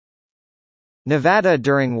Nevada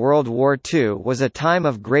during World War II was a time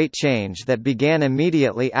of great change that began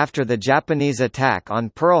immediately after the Japanese attack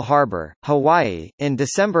on Pearl Harbor, Hawaii, in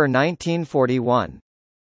December 1941.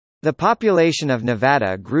 The population of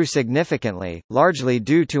Nevada grew significantly, largely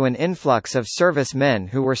due to an influx of servicemen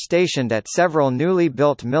who were stationed at several newly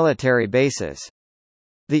built military bases.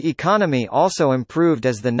 The economy also improved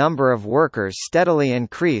as the number of workers steadily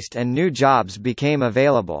increased and new jobs became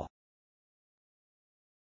available.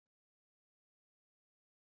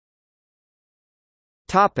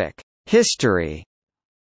 History.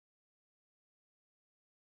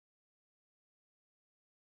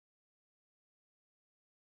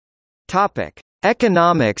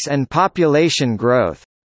 Economics and population growth.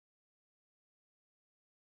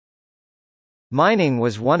 Mining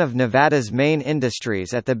was one of Nevada's main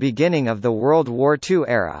industries at the beginning of the World War II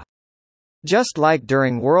era. Just like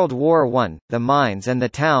during World War I, the mines and the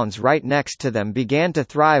towns right next to them began to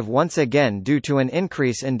thrive once again due to an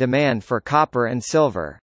increase in demand for copper and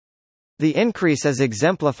silver. The increase is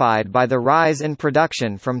exemplified by the rise in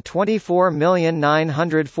production from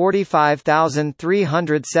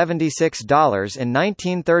 $24,945,376 in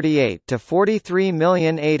 1938 to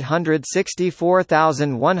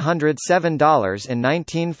 $43,864,107 in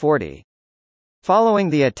 1940. Following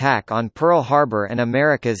the attack on Pearl Harbor and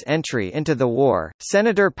America's entry into the war,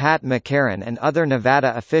 Senator Pat McCarran and other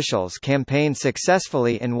Nevada officials campaigned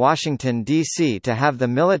successfully in Washington, D.C. to have the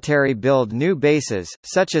military build new bases,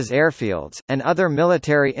 such as airfields, and other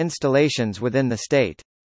military installations within the state.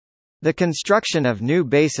 The construction of new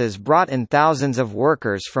bases brought in thousands of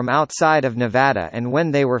workers from outside of Nevada, and when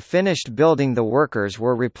they were finished building, the workers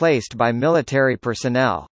were replaced by military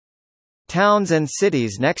personnel. Towns and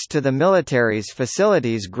cities next to the military's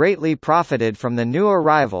facilities greatly profited from the new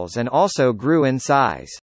arrivals and also grew in size.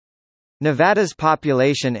 Nevada's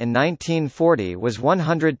population in 1940 was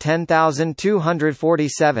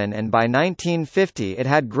 110,247 and by 1950 it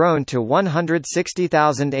had grown to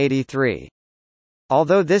 160,083.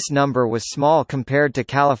 Although this number was small compared to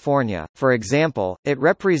California, for example, it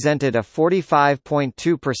represented a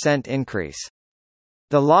 45.2% increase.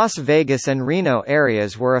 The Las Vegas and Reno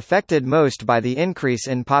areas were affected most by the increase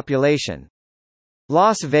in population.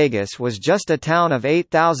 Las Vegas was just a town of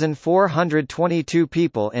 8,422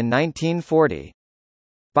 people in 1940.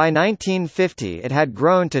 By 1950 it had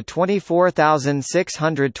grown to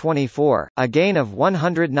 24,624, a gain of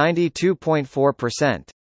 192.4%.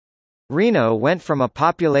 Reno went from a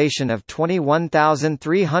population of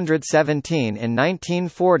 21,317 in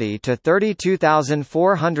 1940 to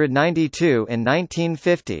 32,492 in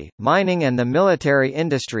 1950. Mining and the military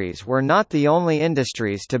industries were not the only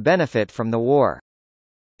industries to benefit from the war.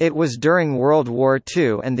 It was during World War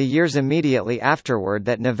II and the years immediately afterward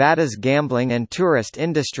that Nevada's gambling and tourist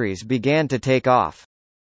industries began to take off.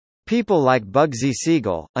 People like Bugsy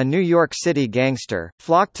Siegel, a New York City gangster,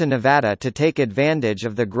 flocked to Nevada to take advantage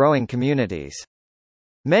of the growing communities.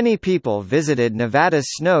 Many people visited Nevada's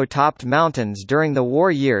snow-topped mountains during the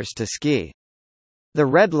war years to ski. The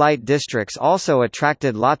red light districts also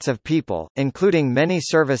attracted lots of people, including many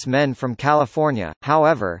servicemen from California.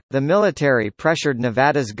 However, the military pressured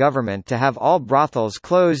Nevada's government to have all brothels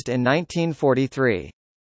closed in 1943.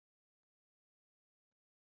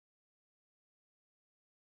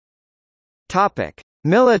 Topic: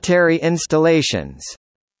 Military installations.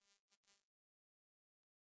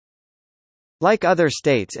 Like other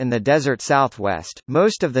states in the desert Southwest,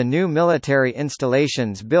 most of the new military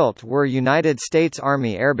installations built were United States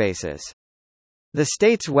Army airbases. The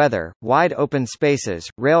state's weather, wide open spaces,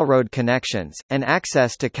 railroad connections, and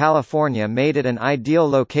access to California made it an ideal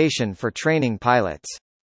location for training pilots.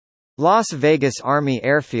 Las Vegas Army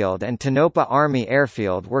Airfield and Tonopah Army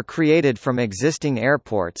Airfield were created from existing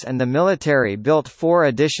airports, and the military built 4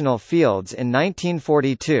 additional fields in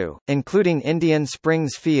 1942, including Indian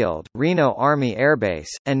Springs Field, Reno Army Air Base,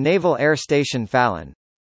 and Naval Air Station Fallon.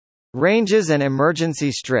 Ranges and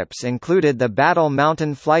emergency strips included the Battle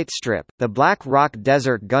Mountain Flight Strip, the Black Rock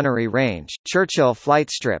Desert Gunnery Range, Churchill Flight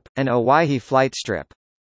Strip, and Owyhee Flight Strip.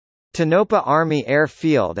 Tonopah Army Air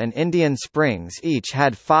Field and Indian Springs each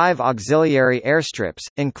had 5 auxiliary airstrips,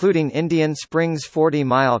 including Indian Springs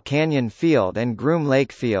 40-Mile Canyon Field and Groom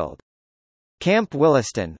Lake Field. Camp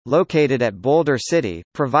Williston, located at Boulder City,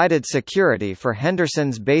 provided security for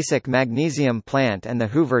Henderson's Basic Magnesium Plant and the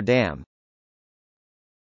Hoover Dam.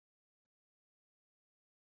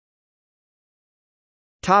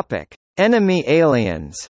 Enemy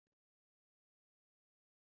aliens.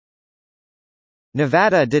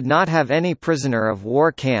 Nevada did not have any prisoner of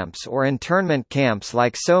war camps or internment camps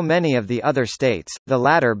like so many of the other states, the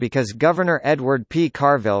latter because Governor Edward P.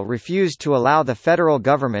 Carville refused to allow the federal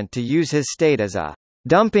government to use his state as a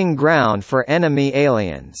dumping ground for enemy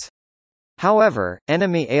aliens. However,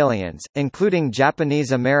 enemy aliens, including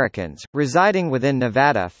Japanese Americans, residing within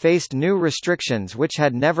Nevada faced new restrictions which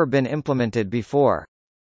had never been implemented before.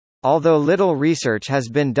 Although little research has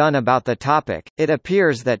been done about the topic, it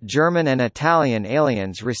appears that German and Italian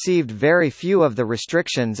aliens received very few of the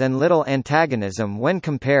restrictions and little antagonism when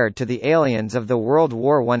compared to the aliens of the World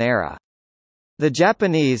War I era. The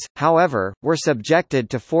Japanese, however, were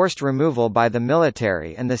subjected to forced removal by the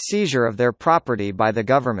military and the seizure of their property by the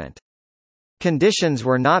government. Conditions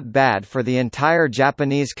were not bad for the entire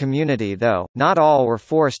Japanese community though, not all were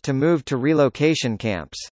forced to move to relocation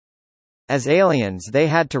camps. As aliens they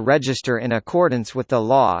had to register in accordance with the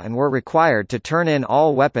law and were required to turn in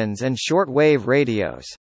all weapons and short-wave radios.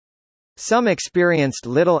 Some experienced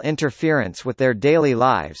little interference with their daily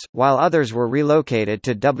lives, while others were relocated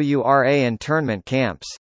to WRA internment camps.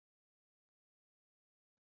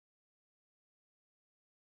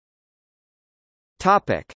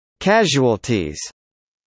 Topic: Casualties.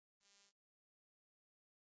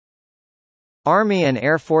 Army and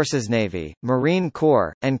Air Forces, Navy, Marine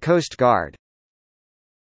Corps, and Coast Guard.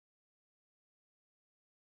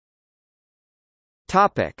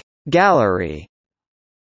 Topic: Gallery.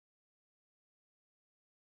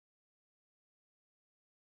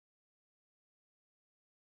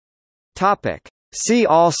 Topic: See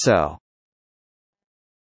also.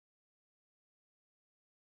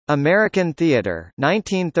 American Theater,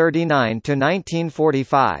 1939 to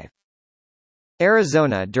 1945.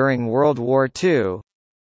 Arizona during World War II.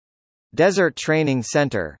 Desert Training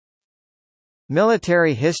Center.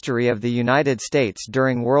 Military history of the United States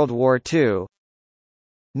during World War II.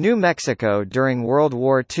 New Mexico during World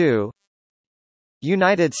War II.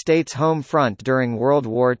 United States home front during World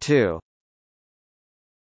War II.